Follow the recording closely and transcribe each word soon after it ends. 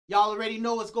Y'all already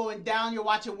know what's going down. You're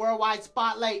watching Worldwide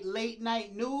Spotlight Late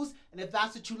Night News. And if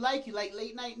that's what you like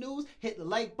late night news, hit the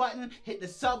like button, hit the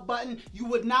sub button. You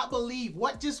would not believe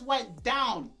what just went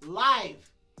down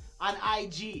live on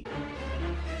IG.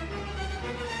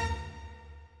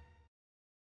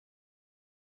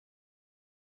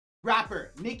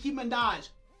 Rapper Nicki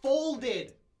Minaj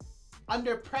folded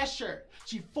under pressure.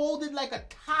 She folded like a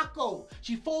taco.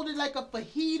 She folded like a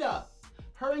fajita.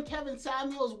 Her and Kevin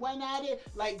Samuels went at it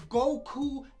like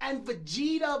Goku and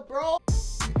Vegeta, bro.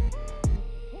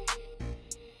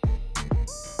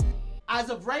 As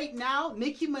of right now,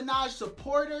 Nicki Minaj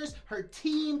supporters, her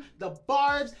team, the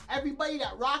Barbs, everybody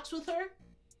that rocks with her,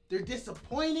 they're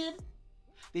disappointed.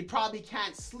 They probably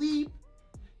can't sleep.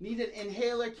 Need an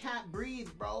inhaler, can't breathe,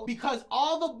 bro. Because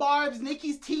all the Barbs,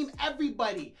 Nicki's team,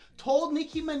 everybody told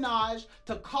Nicki Minaj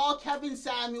to call Kevin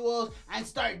Samuels and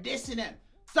start dissing him.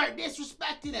 Start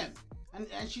disrespecting him.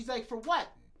 And she's like, for what?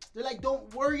 They're like,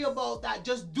 don't worry about that.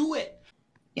 Just do it.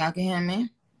 Y'all can hear me?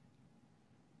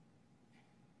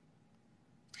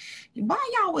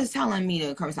 Why y'all always telling me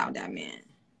to curse out that man?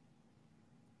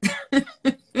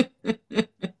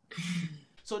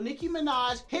 So Nicki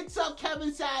Minaj hits up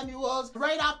Kevin Samuels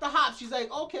right off the hop. She's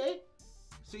like, okay,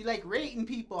 so you like rating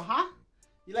people, huh?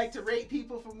 You like to rate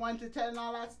people from 1 to 10 and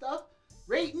all that stuff?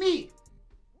 Rate me.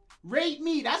 Rate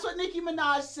me. That's what Nicki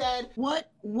Minaj said.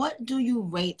 What do you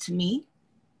rate me?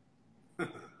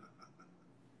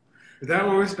 Is that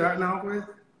what we're starting off with?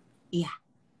 Yeah.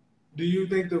 Do you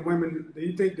think the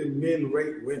men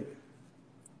rate women?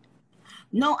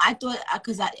 No, I thought,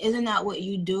 because isn't that what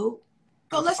you do?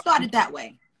 So let's start it that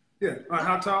way. Yeah.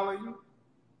 How tall are you?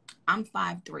 I'm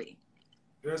 5'3".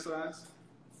 Dress size?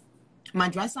 My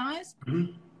dress size?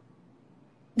 Mm-hmm.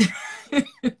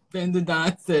 Bender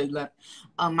Don said,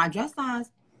 my dress size?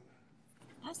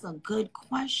 That's a good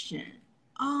question.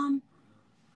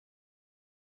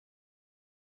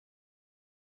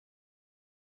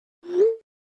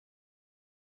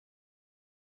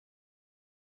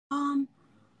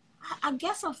 I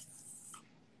guess a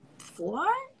 4? All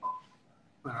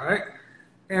right.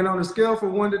 And on a scale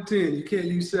from 1 to 10, you can't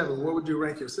use 7. What would you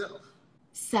rank yourself?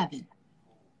 7.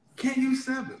 Can't use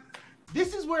 7.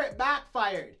 This is where it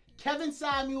backfired. Kevin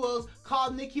Samuels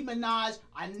called Nicki Minaj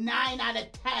a 9 out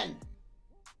of 10.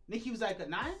 Nicki was like, a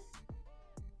 9?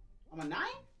 I'm a 9?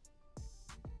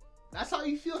 That's how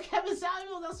you feel, Kevin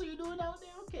Samuels? That's what you're doing out there?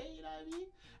 Okay, you know what I mean?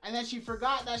 And then she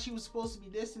forgot that she was supposed to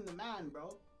be dissing the man,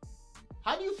 bro.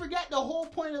 How do you forget the whole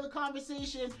point of the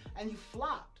conversation and you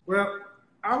flopped? Well,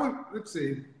 let's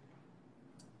see.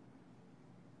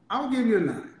 I would give you a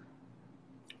 9.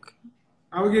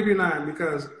 I would give you a 9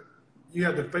 because you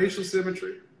have the facial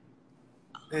symmetry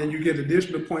and you get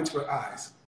additional points for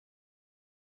eyes.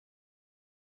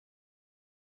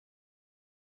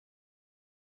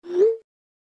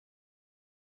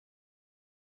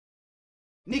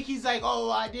 Nicki's like, oh,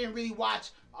 I didn't really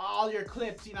watch all your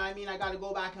clips, you know what I mean? I got to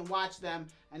go back and watch them,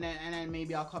 and then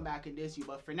maybe I'll come back and diss you.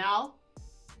 But for now,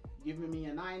 giving me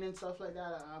a 9 and stuff like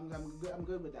that, I'm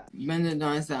good with that. Bender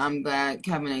Don said, I'm glad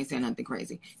Kevin ain't saying nothing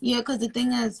crazy. Yeah, because the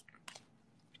thing is,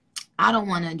 I don't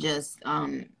want to just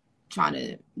try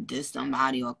to diss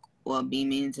somebody or be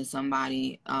mean to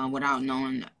somebody without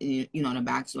knowing, the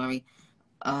backstory.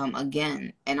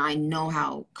 Again, and I know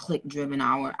how click driven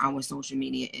our social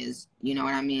media is, you know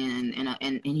what I mean?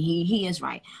 And he is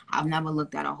right. I've never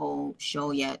looked at a whole show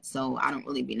yet, so I don't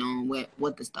really be knowing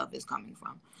what the stuff is coming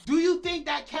from. Do you think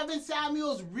that Kevin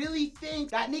Samuels really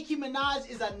thinks that Nicki Minaj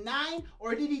is a 9,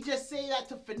 or did he just say that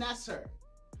to finesse her?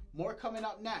 More coming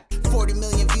up next. 40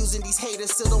 million views and these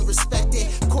haters still don't respect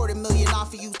it. 250,000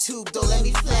 off of YouTube, don't let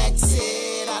me flex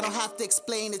it. I don't have to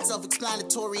explain, it's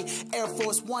self-explanatory. Air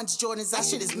Force Ones, Jordans, that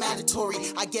shit is mandatory.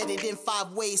 I get it in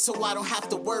 5 ways, so I don't have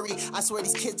to worry. I swear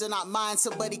these kids are not mine,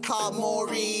 somebody call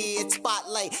Maury. It's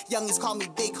Spotlight, youngins call me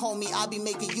big homie. I be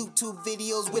making YouTube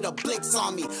videos with a blitz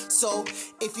on me. So,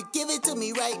 if you give it to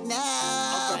me right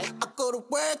now, okay, I go to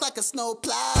work like a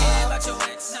snowplow. I don't care about your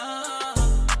ex,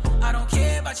 I don't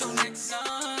care about your next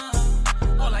song.